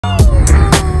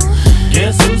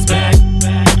Guess who's back?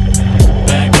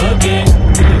 Back again.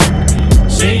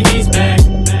 Shady's back.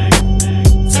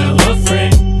 Tell a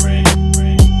friend.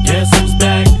 Guess who's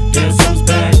back? Guess who's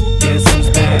back? Guess who's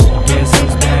back? Guess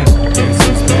who's back? Guess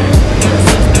who's back?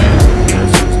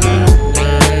 Guess who's back?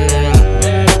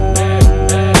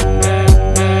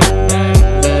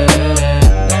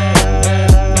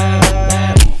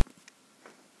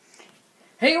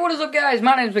 Hey, what is up, guys?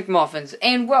 My name is McMuffins,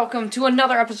 and welcome to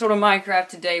another episode of Minecraft.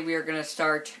 Today we are going to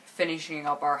start finishing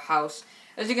up our house.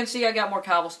 As you can see, I got more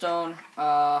cobblestone,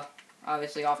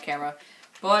 obviously off camera.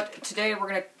 But today we're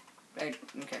going to... you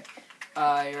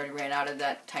already ran out of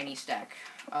that tiny stack.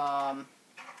 So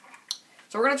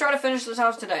we're going to try to finish this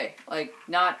house today.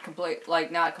 Not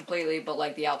completely, but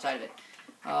like the outside of it.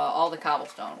 All the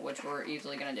cobblestone, which we're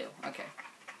easily going to do. Okay,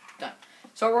 done.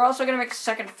 So we're also going to make a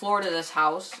second floor to this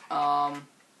house.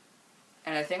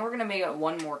 And I think we're going to make it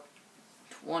one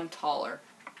taller.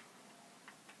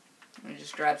 Let me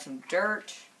just grab some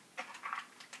dirt.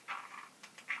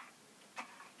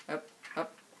 Up.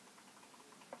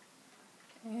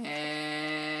 And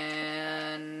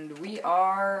we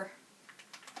are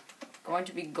going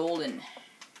to be golden.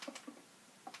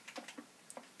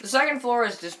 The second floor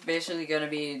is just basically going to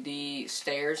be the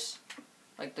stairs.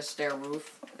 Like the stair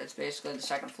roof. That's basically the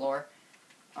second floor.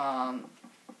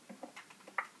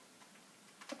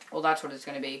 Well, that's what it's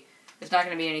going to be. It's not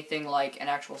going to be anything like an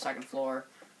actual second floor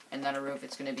and then a roof.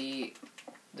 It's going to be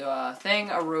the thing,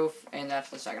 a roof, and that's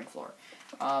the second floor.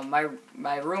 My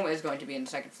room is going to be in the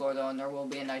second floor, though, and there will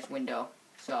be a nice window.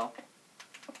 So,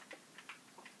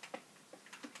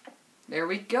 there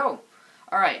we go.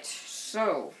 Alright,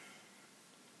 so...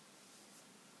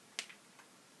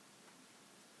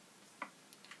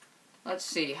 let's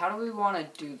see, how do we want to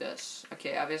do this?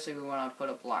 Okay, obviously we want to put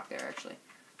a block there, actually.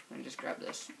 Let me just grab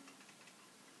this.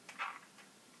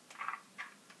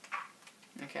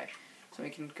 Okay, so we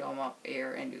can come up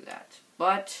here and do that.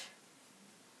 But,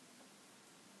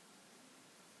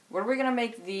 what are we going to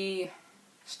make the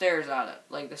stairs out of?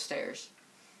 Like, the stairs.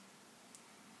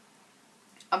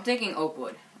 I'm thinking oak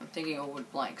wood. I'm thinking oak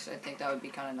wood planks. I think that would be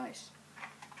kind of nice.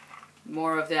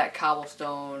 More of that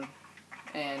cobblestone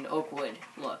and oak wood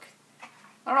look.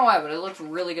 I don't know why, but it looks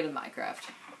really good in Minecraft.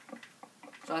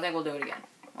 So I think we'll do it again.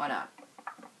 Why not?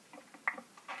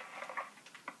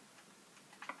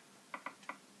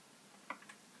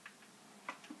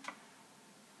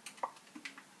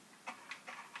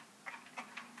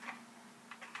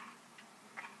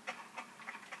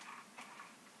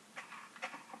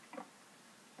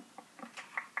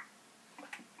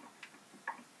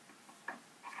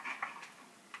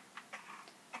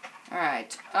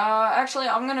 Alright, actually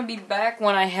I'm gonna be back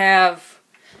when I have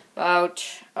about,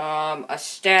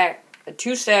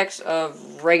 2 stacks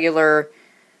of regular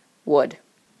wood.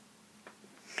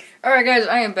 Alright guys,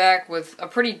 I am back with a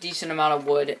pretty decent amount of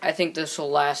wood. I think this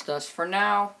will last us for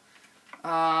now.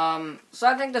 So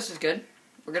I think this is good.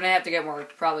 We're gonna have to get more,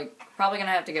 probably gonna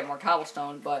have to get more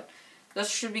cobblestone, but this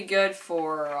should be good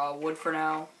for, wood for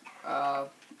now. So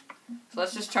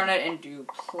let's just turn it into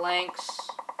planks.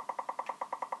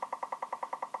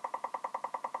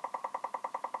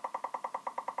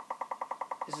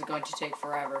 This is going to take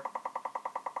forever.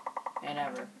 And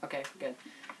ever. Okay, good.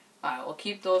 Alright, we'll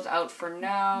keep those out for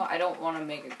now. I don't want to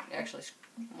make it... actually,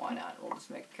 why not? We'll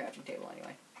just make a crafting table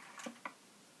anyway.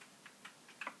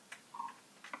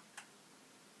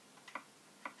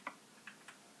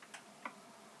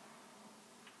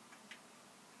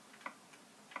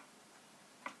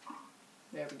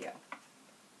 There we go.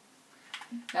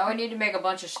 Now I need to make a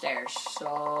bunch of stairs.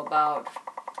 So, about...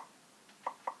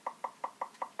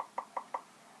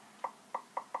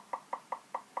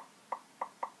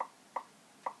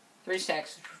 3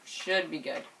 stacks should be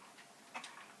good.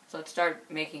 So let's start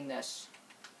making this.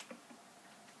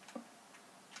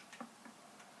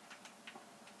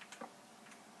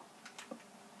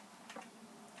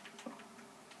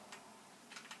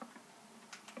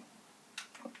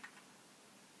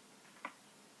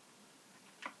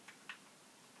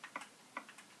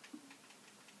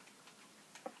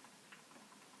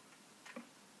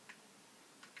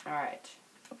 Alright.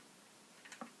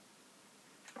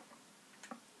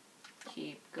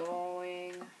 Keep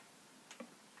going.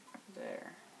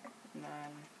 There. And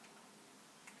then...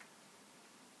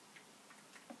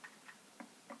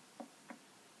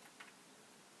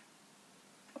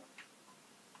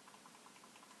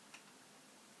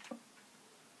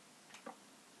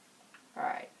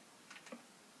 alright.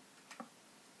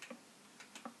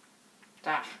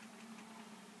 Ah.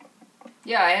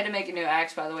 Yeah, I had to make a new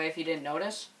axe, by the way, if you didn't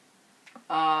notice.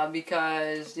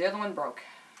 Because the other one broke.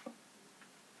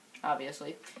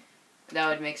 Obviously. That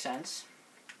would make sense.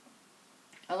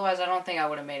 Otherwise, I don't think I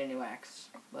would have made a new axe.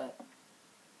 But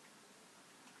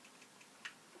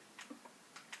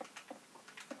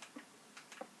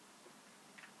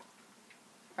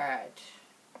alright.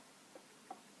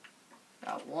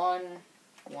 Got 1,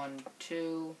 1,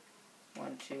 2,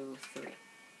 1, 2, 3.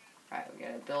 Alright, we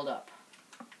gotta build up.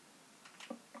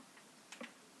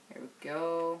 Here we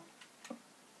go.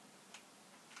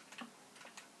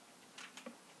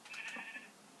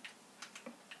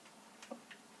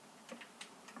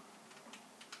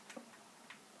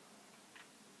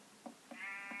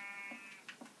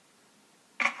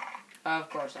 Of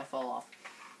course, I fall off.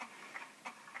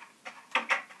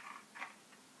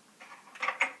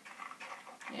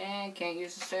 And can't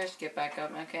use the stairs to get back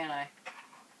up now, can I?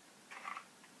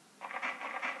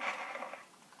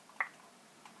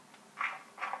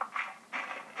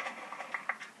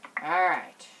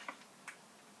 Alright.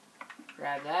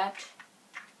 Grab that.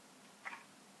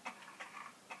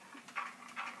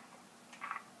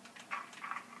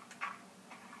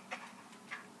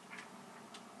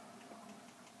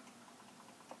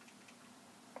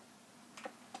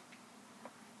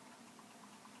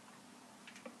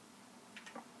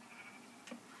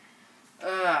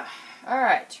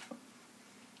 Alright.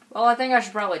 Well, I think I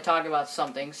should probably talk about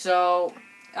something. So,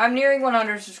 I'm nearing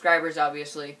 100 subscribers,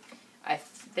 obviously. I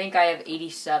think I have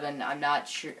 87. I'm not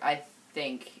sure. I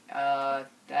think. That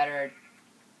or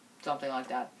something like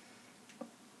that.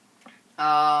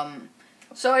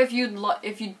 So if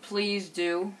you'd please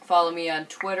do follow me on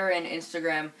Twitter and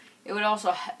Instagram, it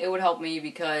would help me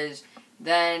because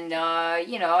then,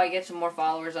 you know, I get some more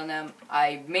followers on them.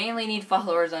 I mainly need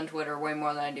followers on Twitter way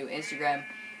more than I do Instagram.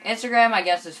 Instagram, I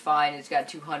guess, is fine. It's got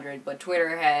 200, but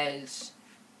Twitter has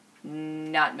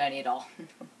not many at all.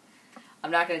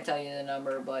 I'm not going to tell you the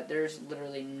number, but there's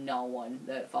literally no one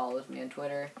that follows me on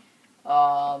Twitter.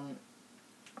 So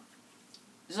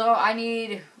I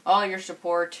need all your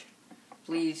support,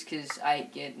 please, because I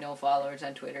get no followers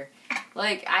on Twitter.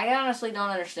 Like, I honestly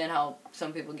don't understand how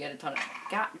some people get a ton of...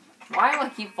 God, why do I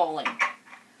keep falling?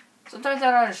 Sometimes I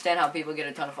don't understand how people get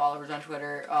a ton of followers on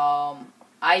Twitter.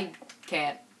 I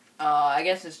can't. I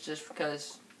guess it's just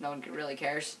because no one really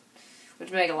cares,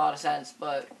 which makes a lot of sense,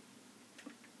 but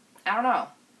I don't know.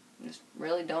 I just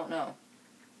really don't know.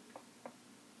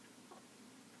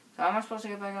 So how am I supposed to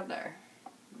get back up there?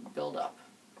 Build up.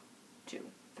 2,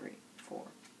 3, 4,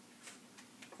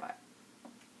 5.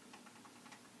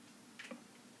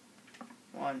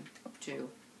 1, 2,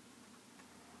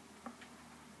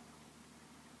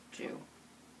 2,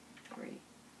 3,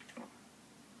 4,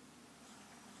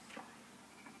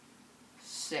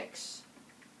 6,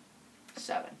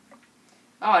 7.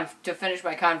 Oh, and to finish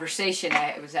my conversation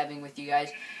I was having with you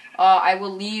guys, I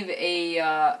will leave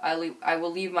I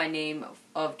will leave my name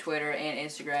of Twitter and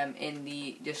Instagram in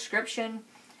the description.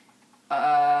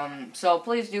 So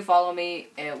please do follow me.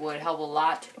 It would help a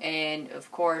lot. And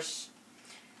of course,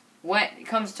 when it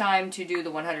comes time to do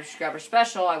the 100 subscriber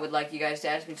special, I would like you guys to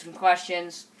ask me some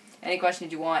questions. Any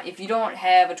questions you want. If you don't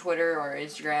have a Twitter or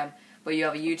Instagram, but you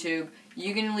have a YouTube,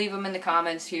 you can leave them in the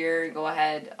comments here. Go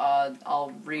ahead.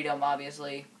 I'll read them,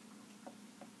 obviously.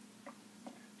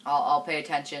 I'll pay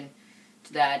attention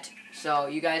to that. So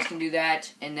you guys can do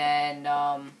that. And then,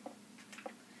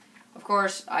 of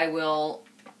course, I will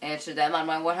answer them on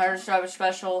my 100 subscriber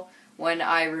special when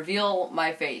I reveal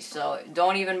my face. So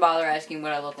don't even bother asking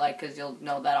what I look like because you'll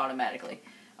know that automatically.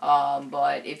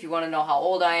 But if you want to know how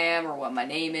old I am or what my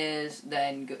name is,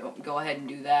 then go ahead and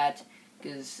do that.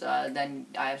 Because then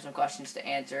I have some questions to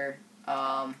answer.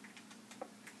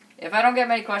 If I don't get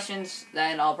many questions,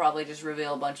 then I'll probably just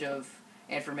reveal a bunch of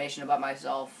information about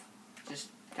myself. Just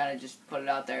kind of just put it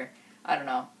out there. I don't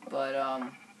know. But,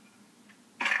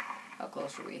 how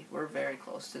close are we? We're very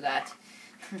close to that.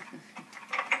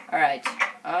 Alright.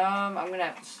 I'm going to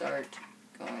have to start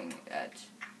going at...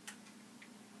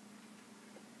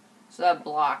 So that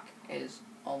block is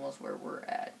almost where we're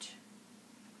at.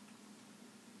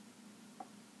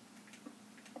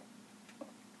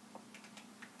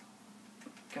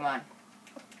 Come on.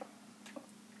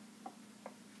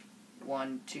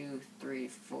 1, 2, 3,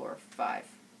 4, 5.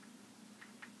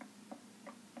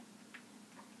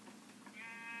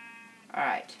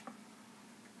 Alright.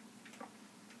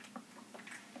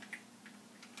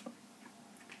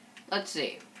 Let's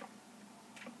see.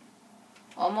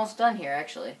 Almost done here,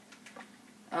 actually.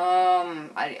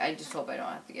 I just hope I don't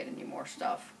have to get any more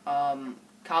stuff.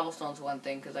 Cobblestone's one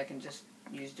thing, because I can just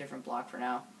use different block for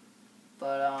now.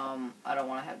 But, I don't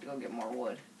want to have to go get more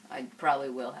wood. I probably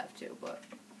will have to, but...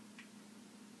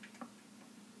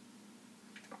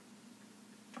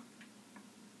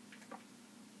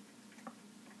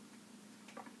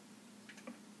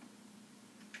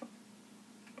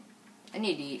 I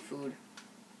need to eat food.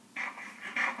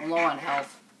 I'm low on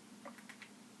health.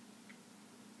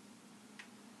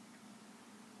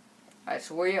 Alright,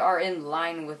 so we are in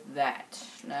line with that.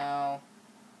 Now,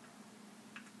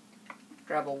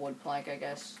 grab a wood plank, I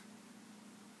guess.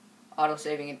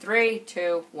 Auto-saving in 3,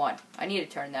 2, 1. I need to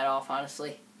turn that off,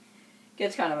 honestly.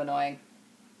 Gets kind of annoying.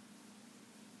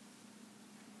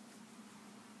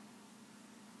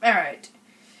 Alright.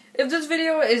 If this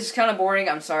video is kind of boring,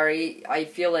 I'm sorry. I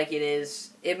feel like it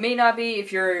is. It may not be.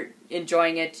 If you're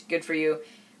enjoying it, good for you.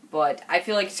 But I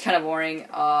feel like it's kind of boring.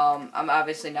 I'm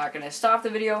obviously not going to stop the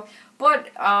video.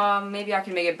 But maybe I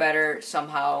can make it better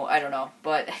somehow. I don't know.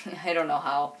 But I don't know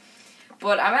how.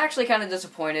 But I'm actually kind of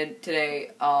disappointed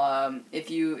today.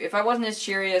 If I wasn't as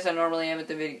cheery as I normally am at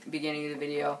the beginning of the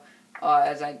video,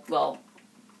 I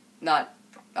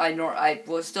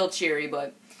was still cheery,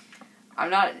 but I'm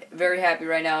not very happy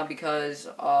right now because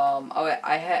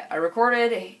I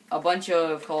recorded a bunch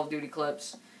of Call of Duty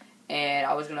clips, and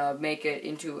I was gonna make it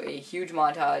into a huge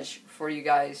montage for you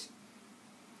guys,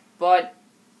 but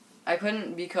I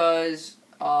couldn't because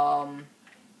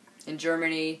in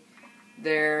Germany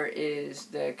there is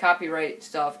the copyright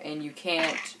stuff, and you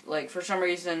can't, like, for some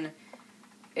reason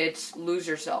it's lose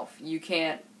yourself. You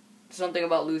can't, something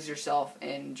about lose yourself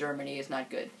in Germany is not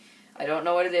good. I don't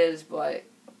know what it is, but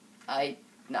I'm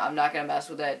not gonna mess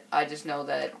with it. I just know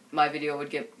that my video would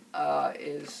get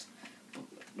is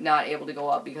not able to go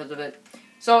up because of it.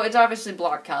 So it's obviously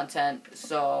blocked content.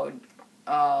 So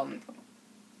I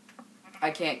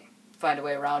can't find a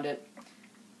way around it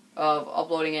of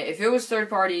uploading it. If it was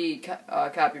third-party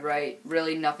copyright,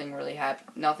 really nothing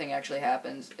actually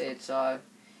happens. It's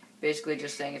basically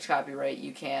just saying it's copyright.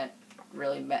 You can't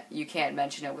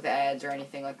mention it with ads or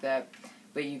anything like that,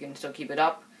 but you can still keep it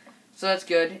up. So that's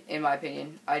good, in my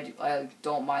opinion. I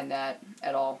don't mind that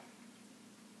at all.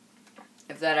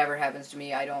 If that ever happens to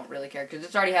me, I don't really care, because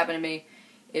it's already happened to me.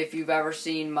 If you've ever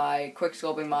seen my quick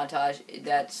scoping montage,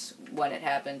 that's when it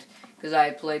happened, because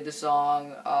I played the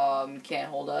song Can't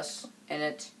Hold Us in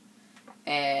it,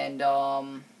 and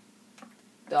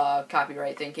the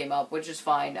copyright thing came up, which is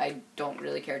fine. I don't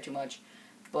really care too much,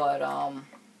 but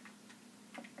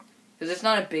because it's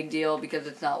not a big deal, because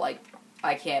it's not like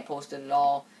I can't post it at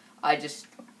all. I just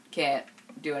can't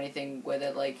do anything with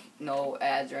it, like no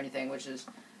ads or anything, which is,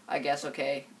 I guess,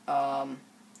 okay.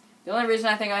 The only reason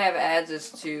I think I have ads is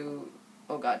to...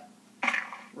 Oh, God.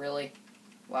 Really?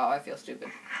 Wow, I feel stupid.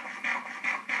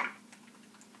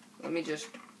 Let me just...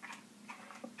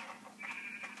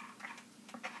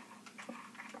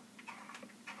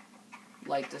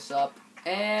 light this up.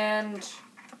 And...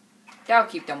 that'll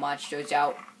keep the monsters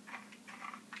out.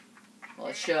 Well,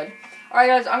 it should. Alright,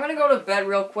 guys, I'm gonna go to bed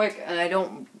real quick, and I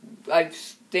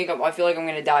feel like I'm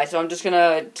gonna die, so I'm just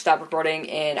gonna stop recording,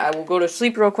 and I will go to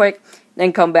sleep real quick,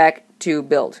 then come back to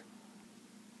build.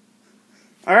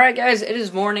 Alright, guys, it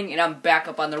is morning, and I'm back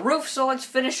up on the roof, so let's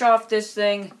finish off this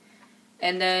thing,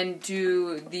 and then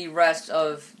do the rest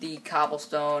of the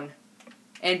cobblestone,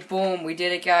 and boom, we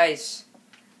did it, guys.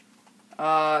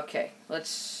 Okay,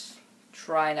 let's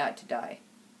try not to die.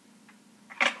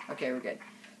 Okay, we're good.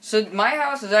 So my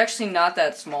house is actually not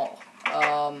that small.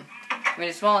 I mean,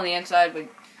 it's small on the inside, but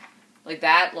like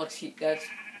that looks.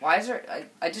 Why is there?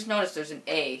 I just noticed there's an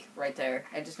A right there.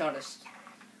 I just noticed.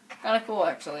 Kind of cool,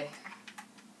 actually.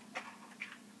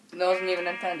 It wasn't even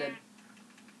intended.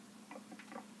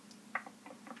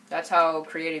 That's how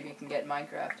creative you can get in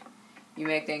Minecraft. You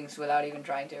make things without even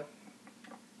trying to.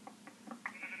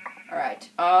 All right.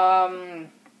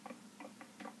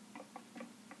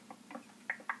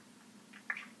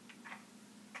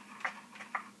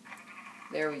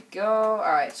 There we go.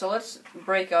 Alright, so let's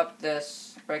break off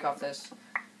this.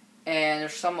 And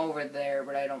there's some over there,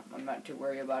 but I'm not too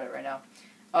worried about it right now.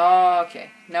 Okay,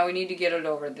 now we need to get it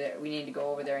over there. We need to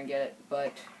go over there and get it,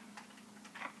 but...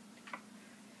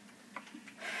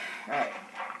 Alright.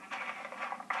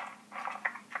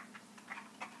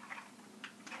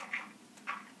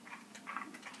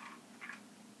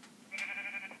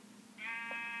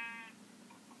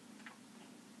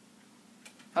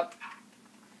 Up.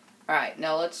 Alright,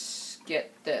 now let's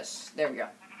get this. There we go.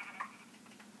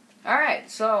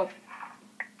 Alright, so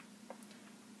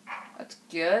that's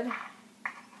good.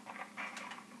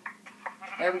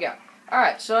 There we go.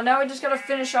 Alright, so now we just gotta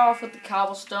finish off with the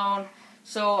cobblestone.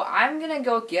 So I'm gonna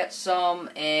go get some,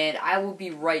 and I will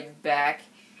be right back.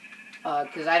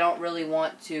 Because I don't really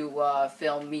want to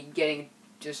film me getting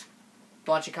just a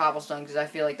bunch of cobblestone, because I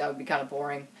feel like that would be kind of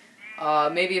boring.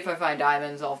 Maybe if I find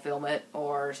diamonds, I'll film it,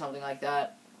 or something like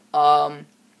that. But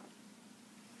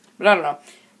I don't know.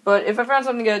 But if I found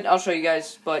something good, I'll show you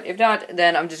guys. But if not,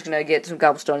 then I'm just going to get some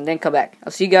cobblestone and then come back.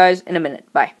 I'll see you guys in a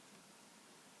minute. Bye.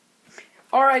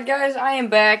 Alright guys, I am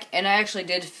back, and I actually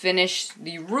did finish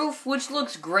the roof, which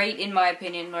looks great in my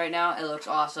opinion right now. It looks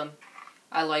awesome.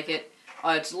 I like it.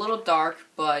 It's a little dark,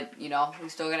 but, you know, we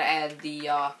still gotta add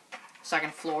the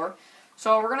second floor.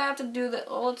 So we're gonna have to do that.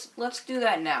 Well, let's do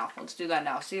that now. Let's do that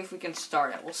now. See if we can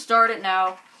start it. We'll start it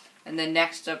now, and then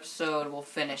next episode we'll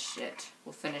finish it.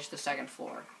 We'll finish the second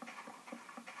floor.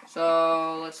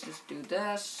 So let's just do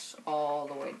this all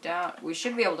the way down. We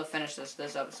should be able to finish this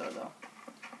episode though.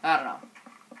 I don't know.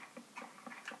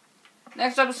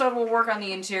 Next episode we'll work on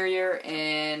the interior,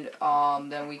 and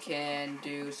then we can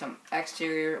do some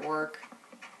exterior work,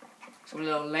 some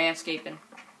little landscaping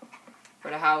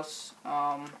for the house.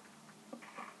 I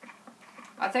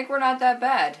think we're not that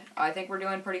bad. I think we're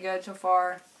doing pretty good so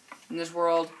far in this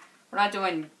world. We're not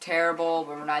doing terrible,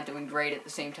 but we're not doing great at the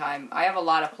same time. I have a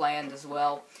lot of plans as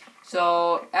well.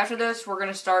 So after this, we're going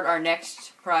to start our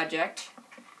next project,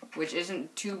 which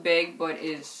isn't too big, but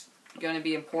is going to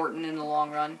be important in the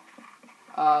long run.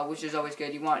 Which is always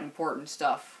good. You want important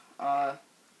stuff.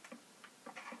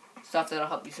 Stuff that'll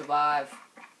help you survive.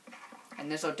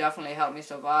 And this will definitely help me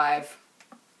survive.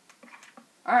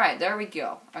 Alright, there we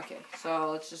go. Okay,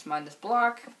 so let's just mine this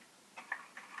block.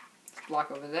 This block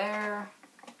over there.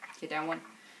 Get that one.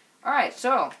 Alright,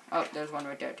 so... Oh, there's one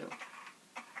right there, too.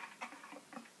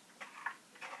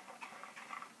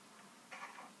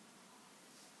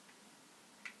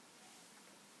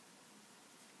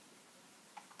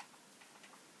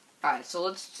 Alright, so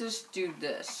let's just do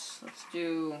this. Let's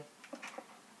do...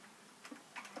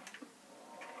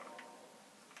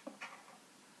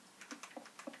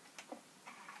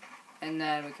 And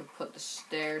then we can put the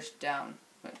stairs down.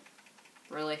 Wait,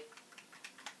 really?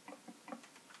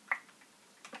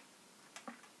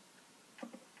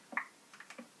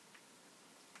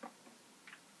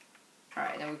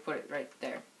 Alright, then we put it right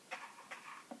there.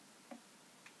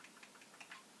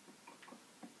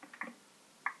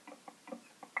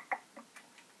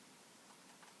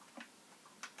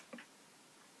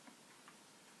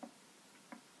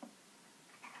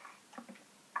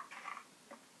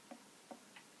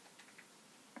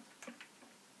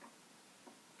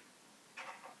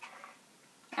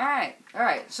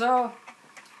 Alright, so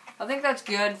I think that's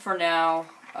good for now,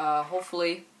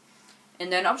 hopefully.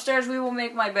 And then upstairs we will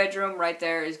make my bedroom. Right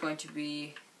there is going to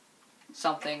be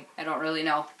something. I don't really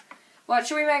know. But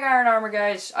should we make iron armor,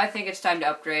 guys? I think it's time to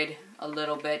upgrade a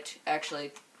little bit.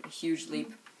 Actually, a huge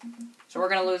leap. So we're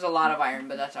going to lose a lot of iron,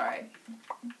 but that's alright.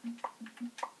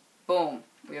 Boom.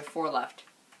 We have 4 left.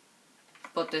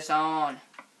 Put this on.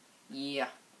 Yeah.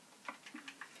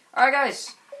 Alright,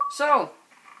 guys. So...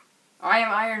 I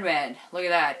am Iron Man. Look at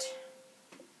that.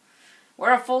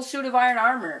 We're a full suit of iron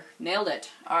armor. Nailed it.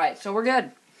 Alright, so we're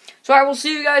good. So I will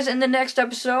see you guys in the next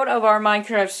episode of our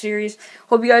Minecraft series.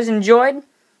 Hope you guys enjoyed,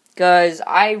 because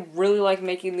I really like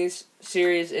making this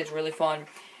series. It's really fun.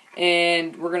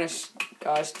 And we're going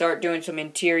to start doing some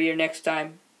interior next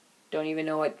time. Don't even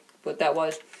know what that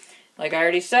was. Like I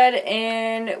already said,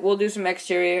 and we'll do some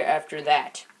exterior after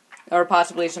that. Or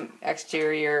possibly some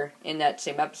exterior in that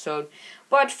same episode.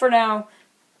 But for now,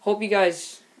 hope you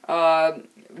guys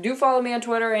do follow me on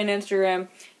Twitter and Instagram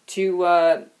to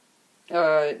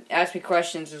ask me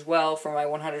questions as well for my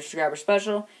 100 subscriber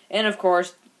special. And of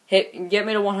course, get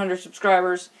me to 100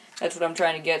 subscribers. That's what I'm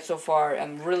trying to get so far.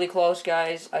 I'm really close,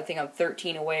 guys. I think I'm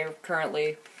 13 away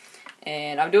currently.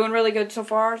 And I'm doing really good so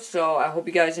far. So I hope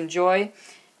you guys enjoyed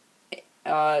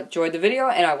the video.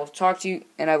 And I will talk to you,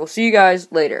 and I will see you guys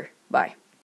later. Bye.